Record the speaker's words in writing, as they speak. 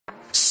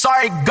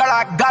Sorry, girl,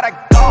 I gotta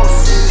go.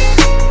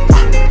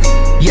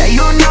 Yeah, you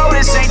know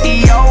this ain't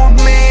the old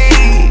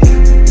me.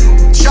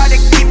 Try to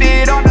keep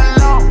it on the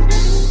low.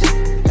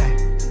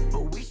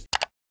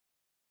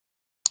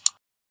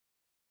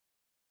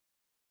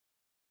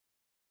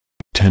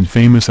 10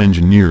 famous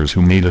engineers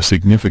who made a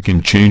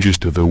significant changes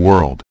to the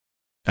world.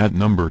 At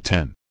number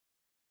 10.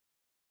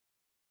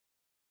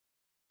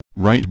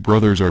 Wright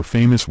brothers are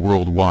famous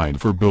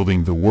worldwide for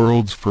building the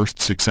world's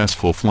first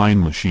successful flying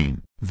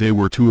machine. They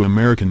were two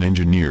American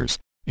engineers,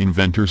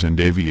 inventors and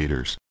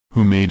aviators,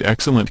 who made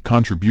excellent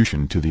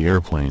contribution to the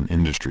airplane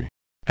industry.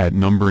 At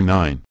number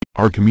 9,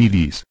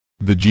 Archimedes,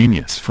 the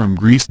genius from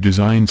Greece,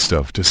 designed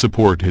stuff to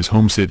support his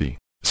home city,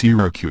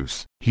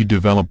 Syracuse. He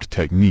developed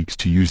techniques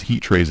to use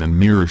heat rays and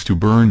mirrors to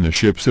burn the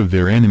ships of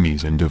their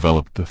enemies and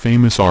developed the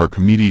famous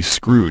Archimedes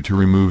screw to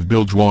remove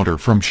bilge water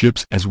from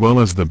ships, as well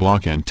as the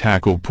block and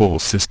tackle pull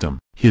system.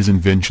 His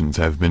inventions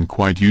have been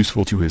quite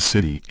useful to his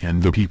city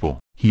and the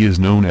people. He is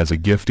known as a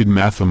gifted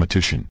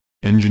mathematician,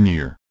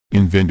 engineer,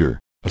 inventor,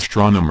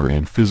 astronomer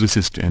and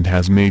physicist, and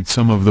has made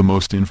some of the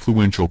most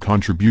influential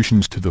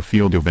contributions to the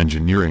field of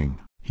engineering.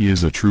 He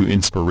is a true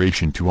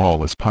inspiration to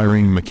all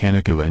aspiring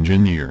mechanical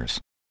engineers.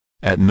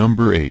 At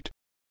number 8.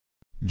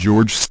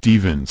 George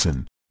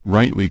Stephenson,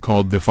 rightly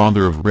called the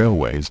father of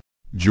railways,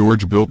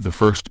 George built the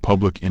first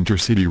public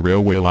intercity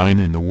railway line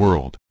in the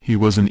world. He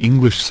was an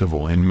English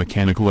civil and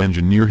mechanical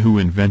engineer who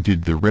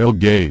invented the rail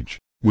gauge,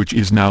 which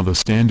is now the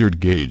standard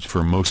gauge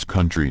for most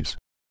countries.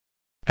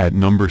 At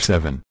number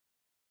 7.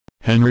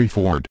 Henry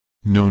Ford,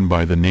 known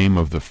by the name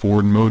of the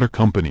Ford Motor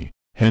Company.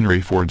 Henry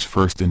Ford's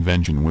first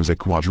invention was a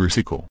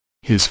quadricycle,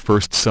 his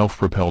first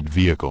self-propelled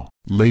vehicle.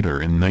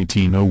 Later in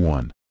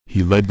 1901,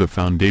 he led the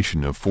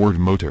foundation of Ford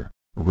Motor,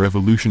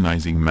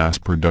 revolutionizing mass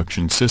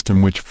production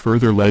system which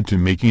further led to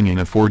making an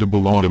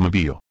affordable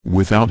automobile.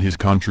 Without his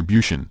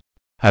contribution,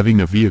 having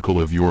a vehicle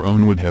of your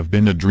own would have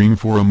been a dream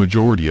for a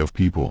majority of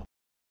people.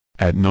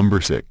 At number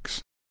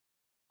 6.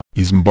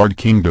 Isambard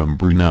Kingdom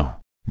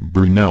Brunel.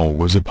 Brunel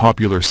was a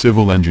popular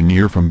civil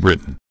engineer from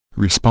Britain,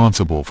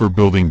 responsible for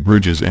building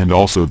bridges and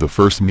also the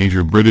first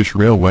major British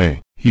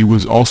railway. He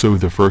was also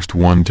the first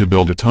one to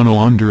build a tunnel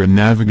under a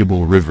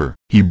navigable river.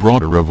 He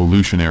brought a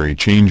revolutionary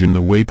change in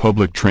the way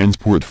public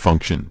transport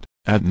functioned.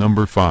 At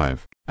number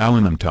 5,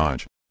 Alan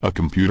Amtage, a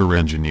computer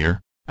engineer.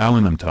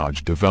 Alan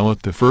Amtage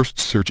developed the first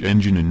search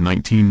engine in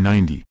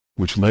 1990,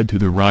 which led to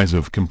the rise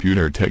of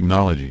computer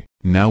technology.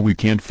 Now we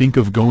can't think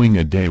of going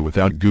a day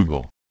without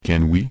Google,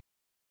 can we?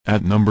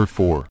 At number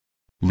 4.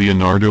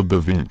 Leonardo da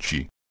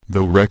Vinci.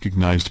 Though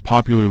recognized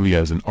popularly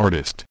as an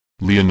artist,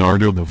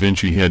 Leonardo da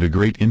Vinci had a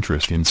great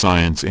interest in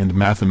science and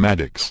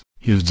mathematics.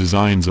 His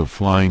designs of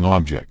flying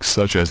objects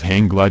such as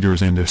hang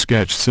gliders and a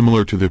sketch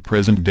similar to the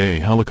present-day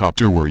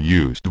helicopter were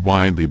used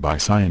widely by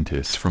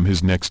scientists from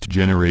his next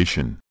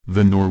generation.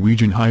 The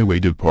Norwegian Highway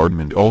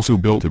Department also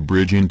built a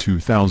bridge in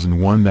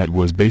 2001 that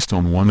was based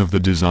on one of the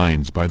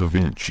designs by da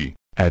Vinci.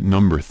 At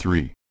number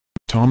 3.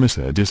 Thomas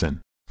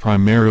Edison.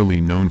 Primarily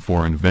known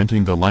for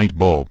inventing the light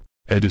bulb,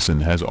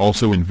 Edison has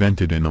also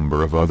invented a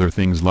number of other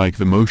things like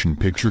the motion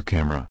picture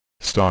camera,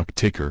 stock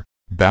ticker,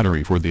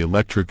 battery for the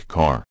electric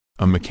car,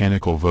 a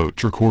mechanical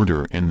vote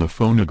recorder and the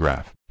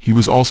phonograph. He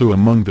was also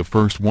among the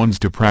first ones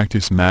to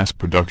practice mass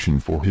production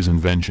for his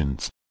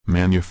inventions,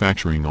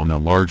 manufacturing on a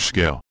large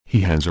scale.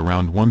 He has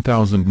around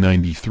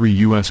 1,093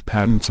 U.S.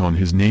 patents on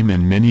his name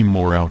and many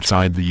more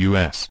outside the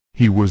U.S.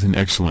 He was an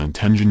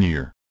excellent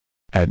engineer.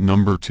 At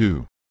number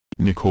 2.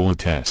 Nikola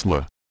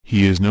Tesla.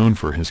 He is known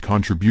for his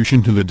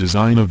contribution to the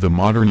design of the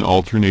modern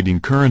alternating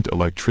current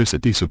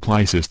electricity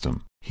supply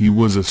system. He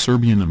was a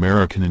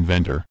Serbian-American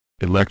inventor,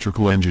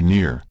 electrical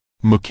engineer,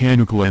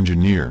 mechanical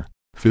engineer,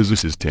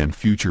 physicist and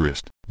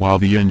futurist. While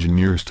the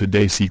engineers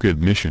today seek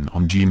admission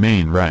on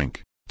G-main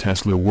rank,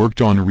 Tesla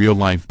worked on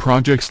real-life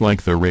projects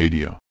like the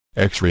radio,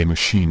 X-ray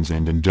machines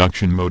and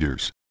induction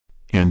motors.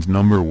 And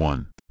number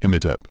 1,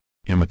 Imhotep.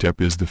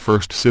 Imhotep is the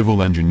first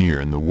civil engineer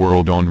in the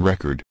world on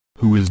record,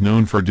 who is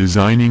known for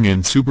designing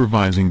and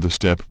supervising the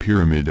step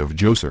pyramid of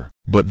Djoser.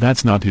 But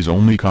that's not his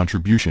only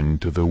contribution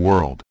to the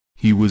world.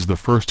 He was the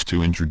first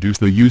to introduce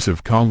the use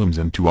of columns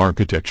into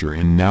architecture,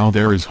 and now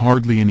there is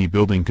hardly any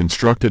building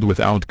constructed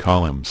without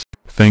columns.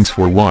 Thanks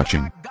for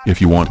watching.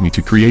 If you want me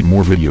to create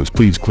more videos,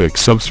 please click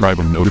subscribe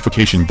and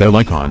notification bell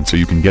icon so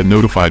you can get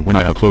notified when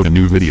I upload a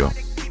new video.